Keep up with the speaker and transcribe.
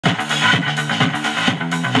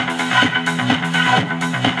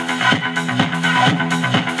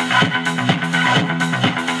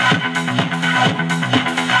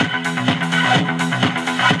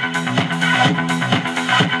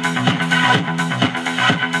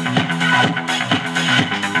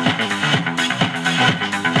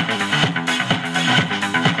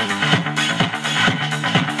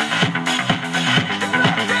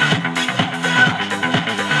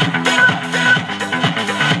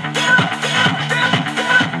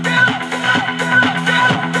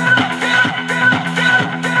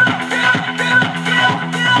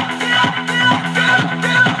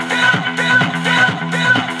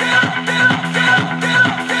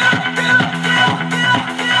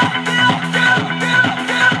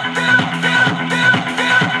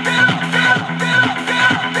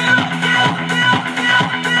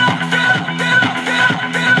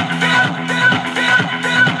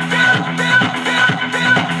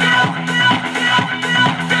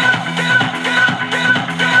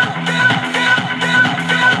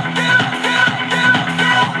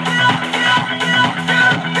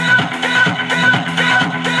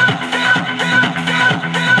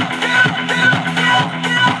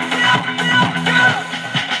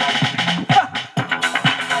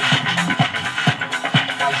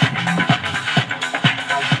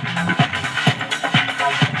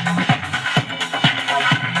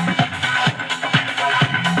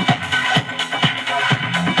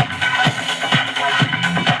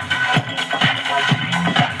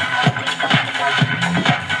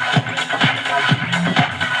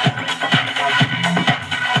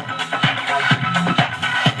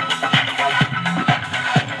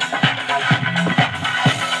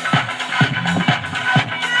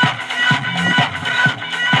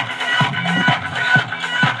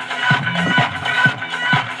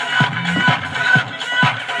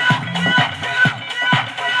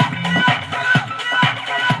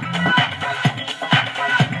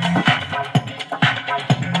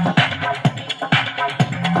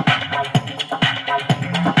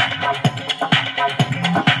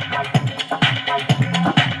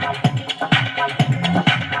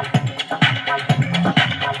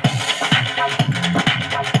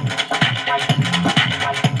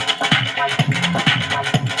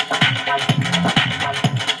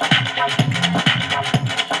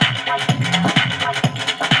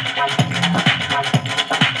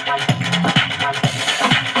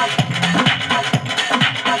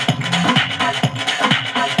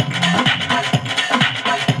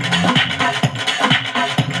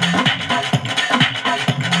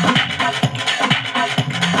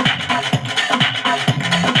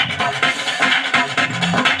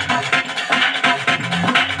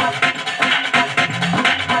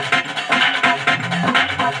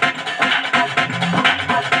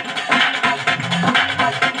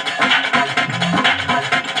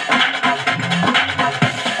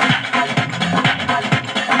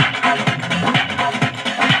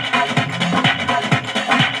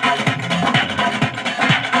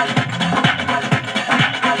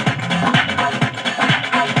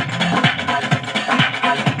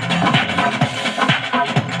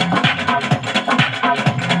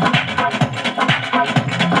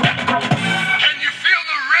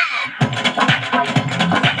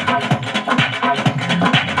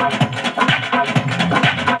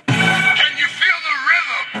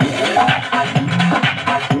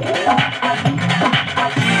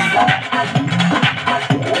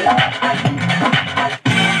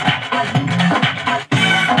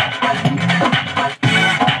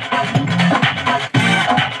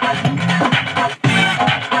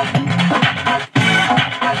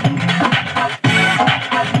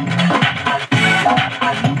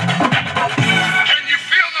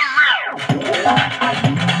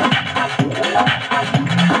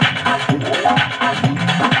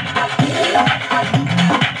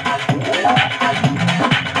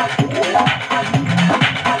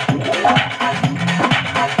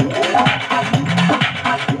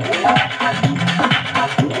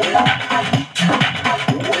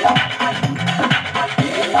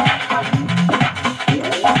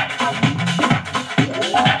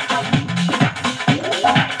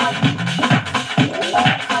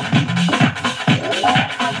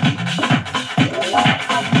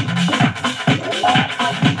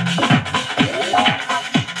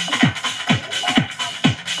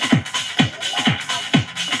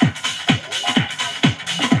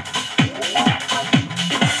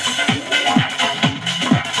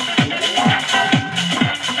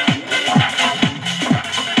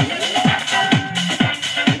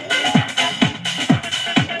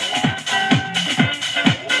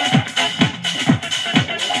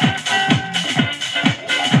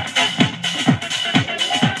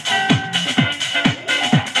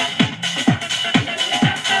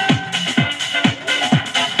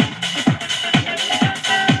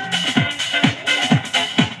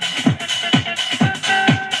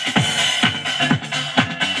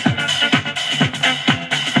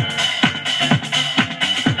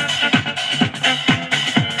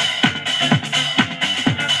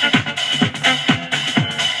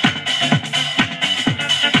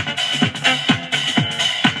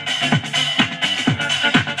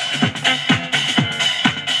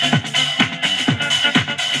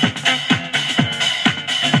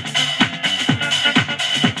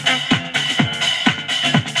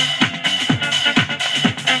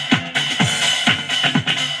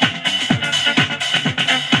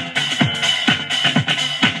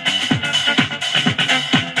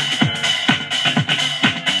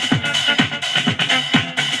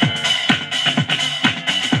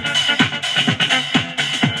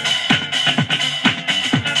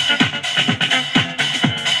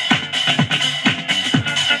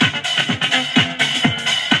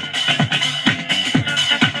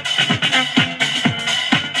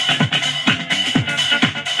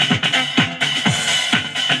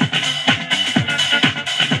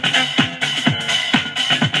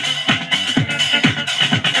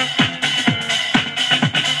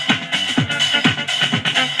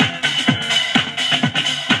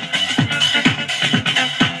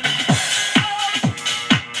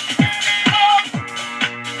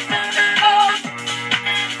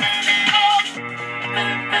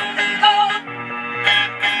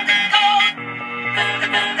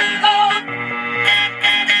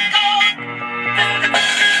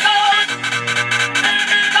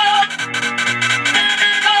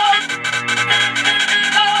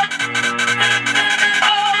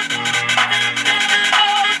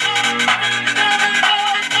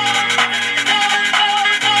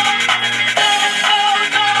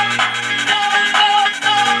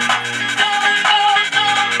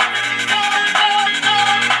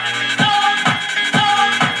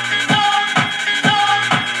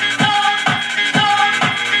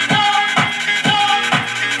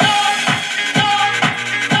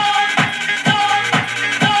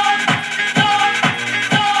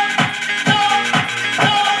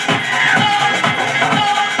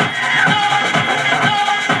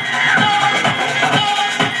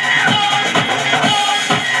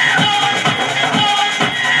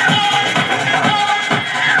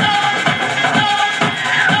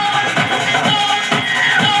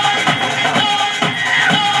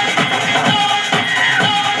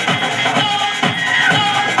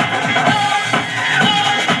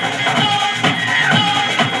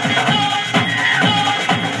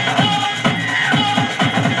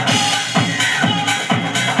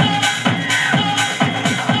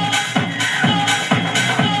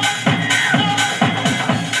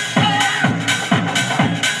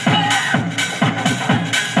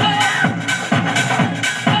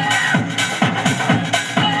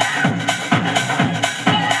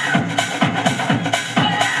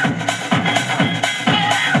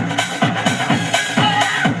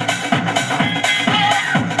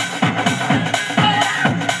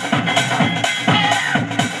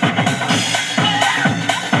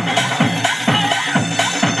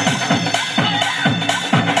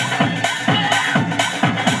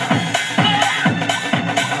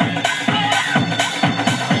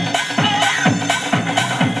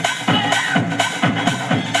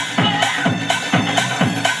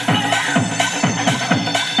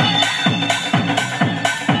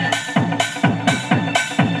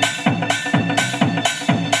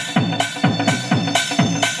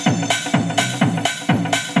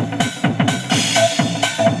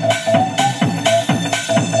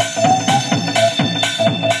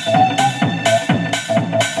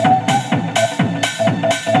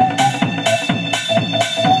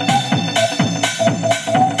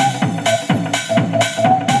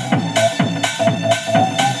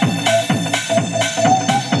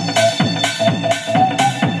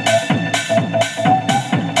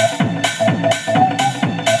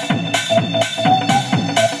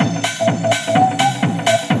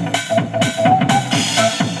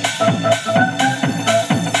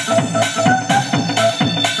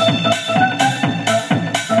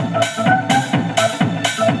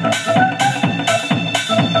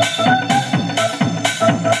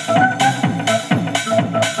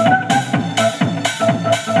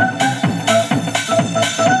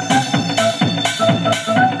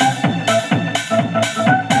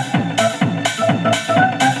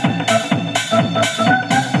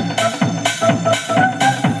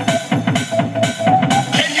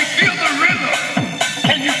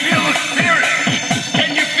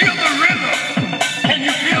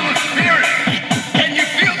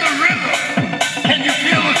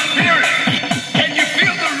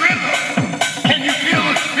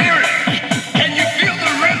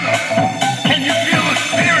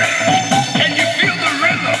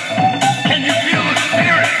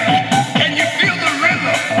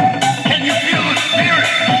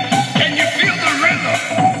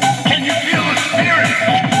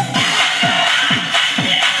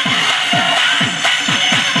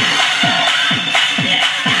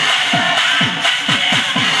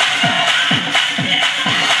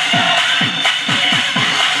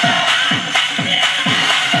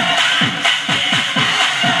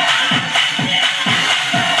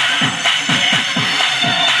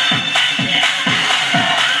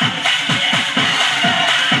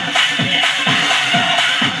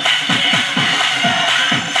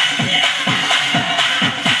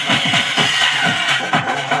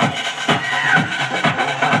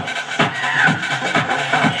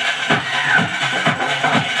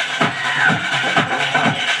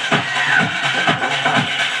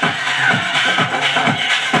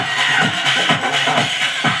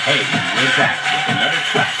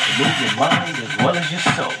move your mind as well as your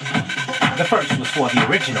soul. The first was for the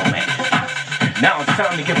original man. Now it's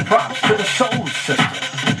time to give props to the soul sister,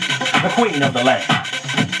 the queen of the land,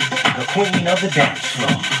 the queen of the dance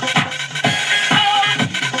floor.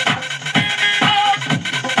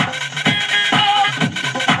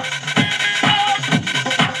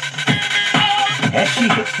 As she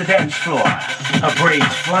hits the dance floor, her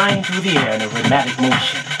braids flying through the air in a rhythmic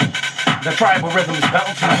motion. The tribal rhythms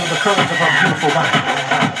bouncing through the curves of her beautiful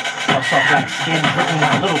body. Her soft black skin dripping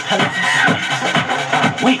like little pellets of sweat.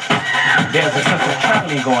 Wait, there's a sense of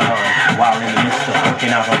traveling going on while in the midst of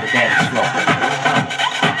working out on the dance floor.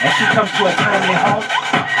 As she comes to a timely halt,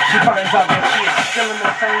 she finds out that she is still in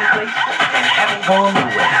the same place and haven't gone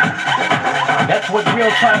nowhere. That's what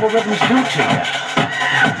real tribal rhythms do to you.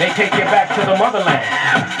 They take you back to the motherland.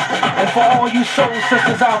 And for all you soul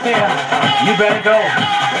sisters out there, you better go.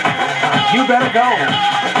 You better go.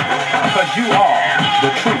 Because you are the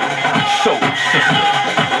true soul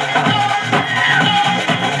sister.